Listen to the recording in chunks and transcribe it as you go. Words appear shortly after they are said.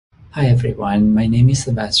Hi everyone, my name is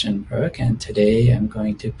Sebastian Bruch, and today I'm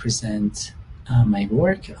going to present my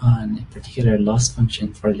work on a particular loss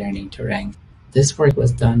function for learning to rank. This work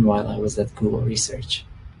was done while I was at Google Research.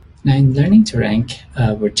 Now in learning to rank,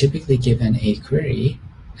 we're typically given a query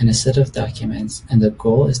and a set of documents, and the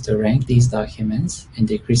goal is to rank these documents in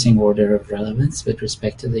decreasing order of relevance with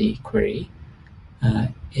respect to the query.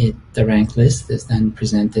 The rank list is then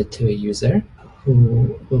presented to a user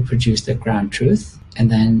who will produce the ground truth. And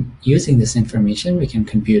then using this information, we can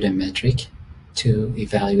compute a metric to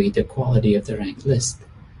evaluate the quality of the ranked list.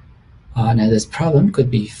 Now this problem could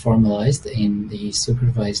be formalized in the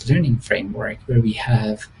supervised learning framework, where we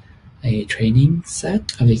have a training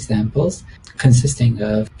set of examples consisting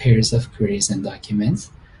of pairs of queries and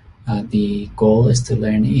documents. The goal is to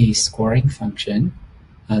learn a scoring function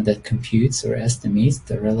that computes or estimates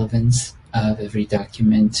the relevance of every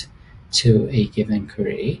document to a given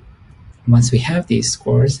query. Once we have these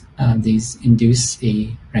scores, these induce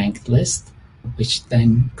a ranked list, which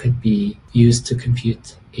then could be used to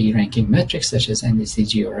compute a ranking metric such as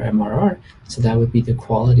NDCG or MRR. So that would be the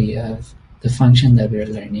quality of the function that we're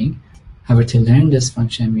learning. However, to learn this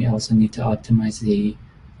function, we also need to optimize the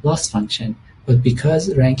loss function. But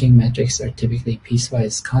because ranking metrics are typically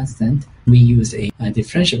piecewise constant, we use a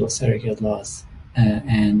differentiable surrogate loss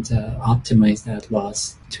and optimize that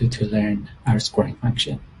loss to learn our scoring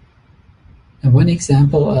function. And one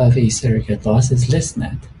example of a surrogate loss is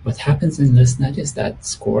ListNet. What happens in ListNet is that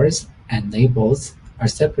scores and labels are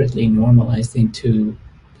separately normalized into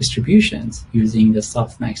distributions using the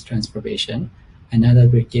softmax transformation. And now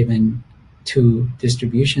that we're given two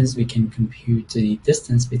distributions, we can compute the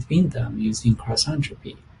distance between them using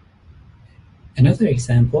cross-entropy. Another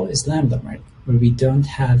example is lambda-mart, where we don't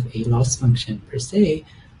have a loss function per se,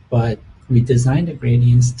 but we design the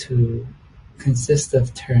gradients to consist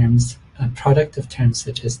of terms, a product of terms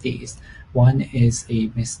such as these. One is a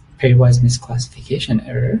pairwise misclassification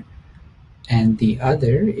error, and the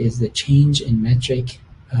other is the change in metric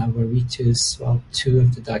where we swap two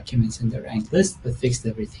of the documents in the ranked list but fixed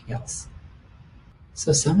everything else.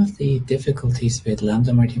 So some of the difficulties with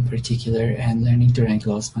lambda-mart in particular and learning to rank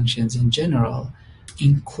loss functions in general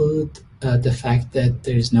include the fact that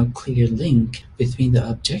there is no clear link between the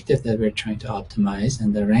objective that we're trying to optimize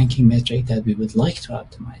and the ranking metric that we would like to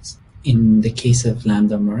optimize. In the case of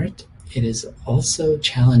lambda-mart, it is also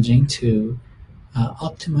challenging to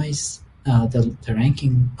optimize the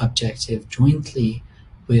ranking objective jointly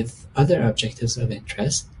with other objectives of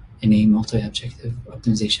interest in a multi-objective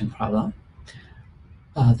optimization problem.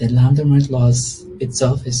 The lambda-mart loss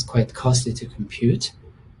itself is quite costly to compute,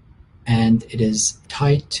 and it is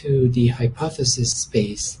tied to the hypothesis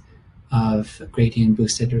space of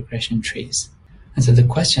gradient-boosted regression trees. And so the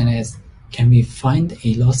question is, can we find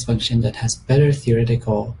a loss function that has better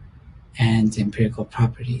theoretical and empirical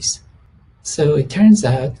properties? So it turns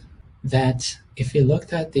out that if we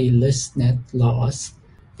looked at the ListNet loss,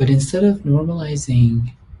 but instead of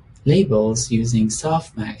normalizing labels using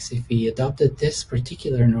softmax, if we adopted this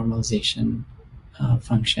particular normalization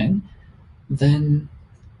function, then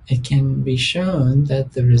it can be shown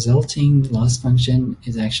that the resulting loss function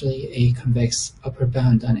is actually a convex upper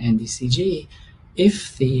bound on NDCG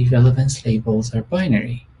if the relevance labels are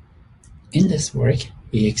binary. In this work,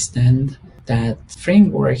 we extend that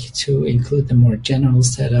framework to include the more general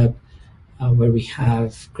setup where we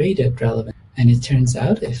have graded relevance. And it turns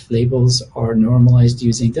out if labels are normalized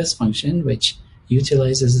using this function, which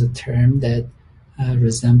utilizes a term that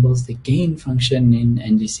resembles the gain function in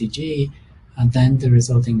NDCG, then the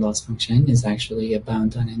resulting loss function is actually a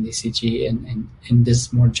bound on NDCG in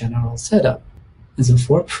this more general setup. And so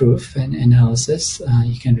for proof and analysis,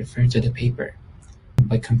 you can refer to the paper.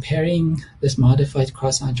 By comparing this modified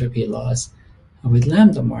cross-entropy loss with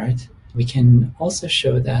lambda-mart, we can also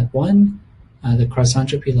show that one, the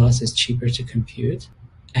cross-entropy loss is cheaper to compute,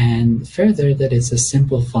 and further that it's a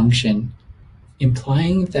simple function,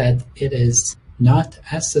 implying that it is not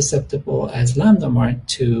as susceptible as lambda-mart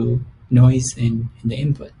to noise in the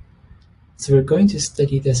input. So we're going to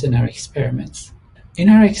study this in our experiments. In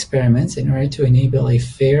our experiments, in order to enable a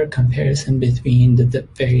fair comparison between the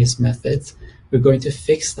various methods, we're going to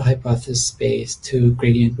fix the hypothesis space to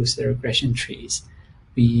gradient-boosted regression trees.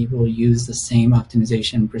 We will use the same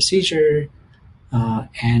optimization procedure,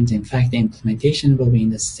 and in fact, the implementation will be in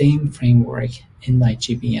the same framework in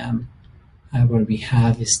LightGBM, where we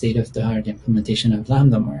have a state-of-the-art implementation of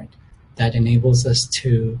lambda-mart that enables us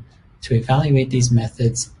to evaluate these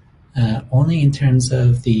methods only in terms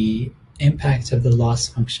of the impact of the loss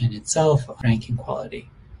function itself on ranking quality.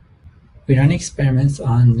 We run experiments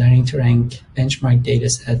on learning to rank benchmark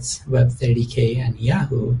datasets, Web30K, and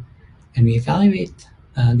Yahoo, And we evaluate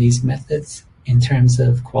these methods in terms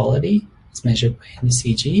of quality, as measured by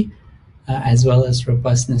NDCG, as well as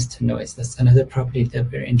robustness to noise. That's another property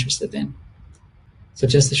that we're interested in. So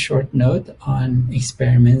just a short note on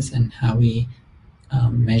experiments and how we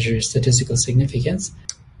measure statistical significance.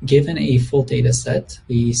 Given a full data set,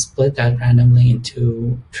 we split that randomly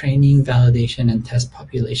into training, validation, and test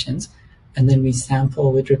populations, and then we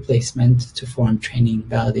sample with replacement to form training,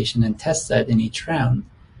 validation, and test set in each round.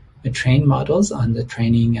 We train models on the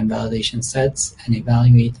training and validation sets and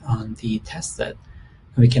evaluate on the test set.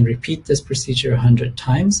 And we can repeat this procedure 100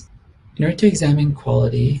 times. In order to examine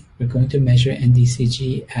quality, we're going to measure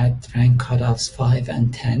NDCG at rank cutoffs 5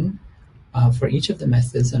 and 10 for each of the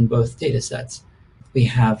methods on both data sets. We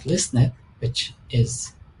have ListNet, which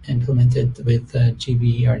is implemented with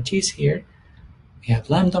GBRTs here. We have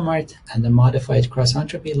LambdaMart and the modified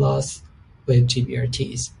cross-entropy loss with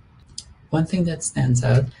GBRTs. One thing that stands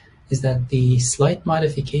out is that the slight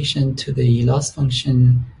modification to the loss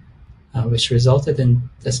function, which resulted in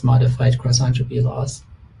this modified cross-entropy loss,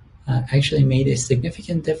 actually made a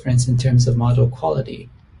significant difference in terms of model quality.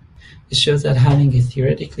 It shows that having a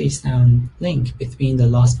theoretically sound link between the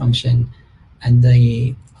loss function and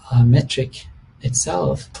the metric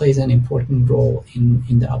itself plays an important role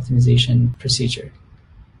in the optimization procedure.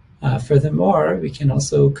 Furthermore, we can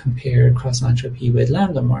also compare cross-entropy with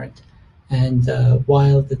LambdaMart, and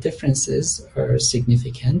while the differences are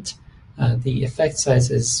significant, the effect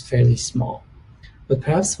size is fairly small. But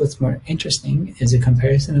perhaps what's more interesting is a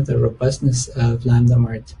comparison of the robustness of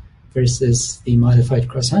LambdaMart versus the modified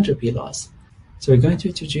cross-entropy loss. So we're going to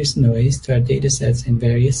introduce noise to our data sets in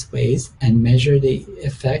various ways and measure the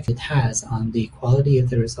effect it has on the quality of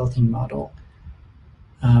the resulting model.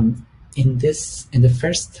 In the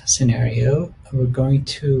first scenario, we're going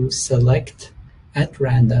to select at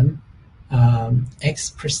random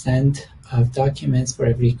X% of documents for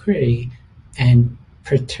every query and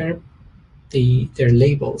perturb their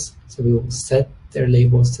labels. So we will set their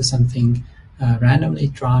labels to something randomly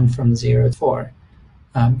drawn from 0 to 4.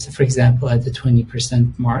 So for example, at the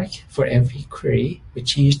 20% mark, for every query, we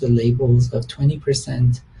change the labels of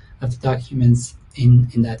 20% of the documents in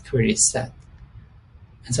that query set.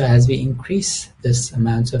 And so as we increase this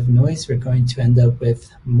amount of noise, we're going to end up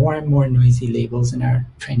with more and more noisy labels in our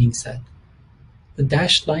training set. The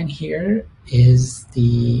dashed line here is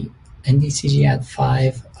the NDCG at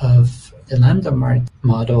 5 of the LambdaMart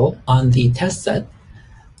model on the test set,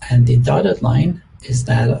 and the dotted line is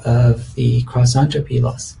that of the cross-entropy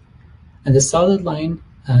loss. And the solid line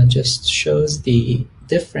just shows the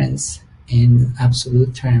difference in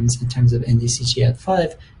absolute terms in terms of NDCG at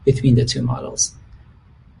 5 between the two models.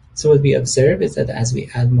 So what we observe is that as we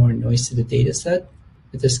add more noise to the data set,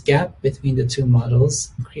 this gap between the two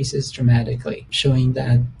models increases dramatically, showing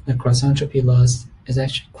that the cross-entropy loss is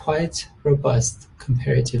actually quite robust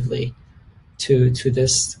comparatively to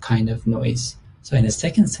this kind of noise. So in the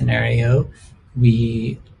second scenario,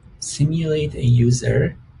 we simulate a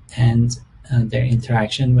user and their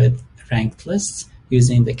interaction with ranked lists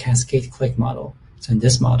using the cascade click model. So in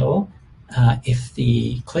this model, if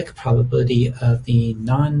the click probability of the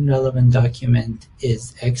non-relevant document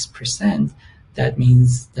is X%, that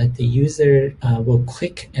means that the user will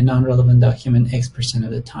click a non-relevant document X%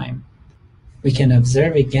 of the time. We can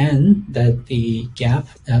observe again that the gap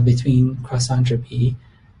between cross-entropy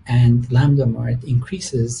and LambdaMart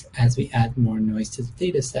increases as we add more noise to the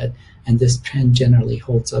data set, and this trend generally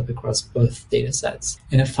holds up across both data sets.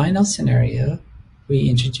 In a final scenario, we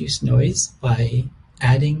introduce noise by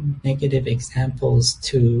adding negative examples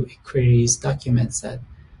to a query's document set.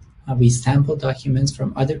 We sample documents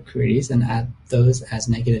from other queries and add those as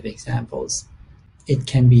negative examples. It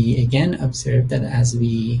can be again observed that as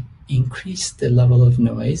we increase the level of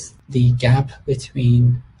noise, the gap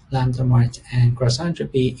between LambdaMart and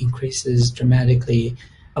cross-entropy increases dramatically.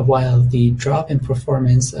 While the drop in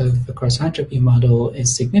performance of the cross-entropy model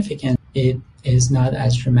is significant, it is not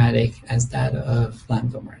as dramatic as that of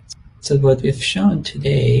LambdaMart. So what we've shown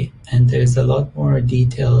today, and there's a lot more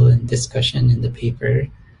detail and discussion in the paper,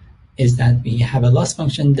 is that we have a loss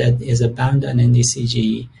function that is a bound on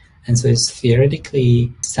NDCG, and so it's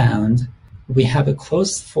theoretically sound. We have a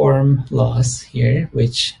closed form loss here,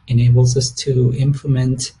 which enables us to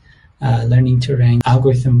implement learning to rank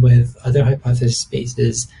algorithm with other hypothesis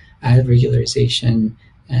spaces, add regularization,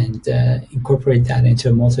 and incorporate that into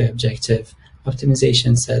a multi-objective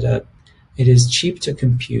optimization setup. It is cheap to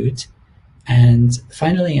compute, and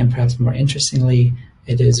finally, and perhaps more interestingly,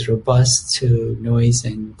 it is robust to noise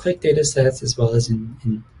in click data sets as well as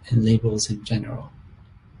in labels in general.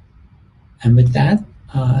 And with that,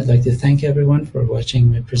 I'd like to thank everyone for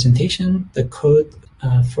watching my presentation. The code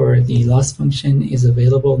for the loss function is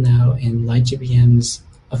available now in LightGBM's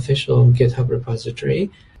official GitHub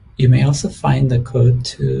repository. You may also find the code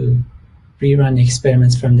to rerun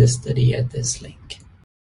experiments from this study at this link.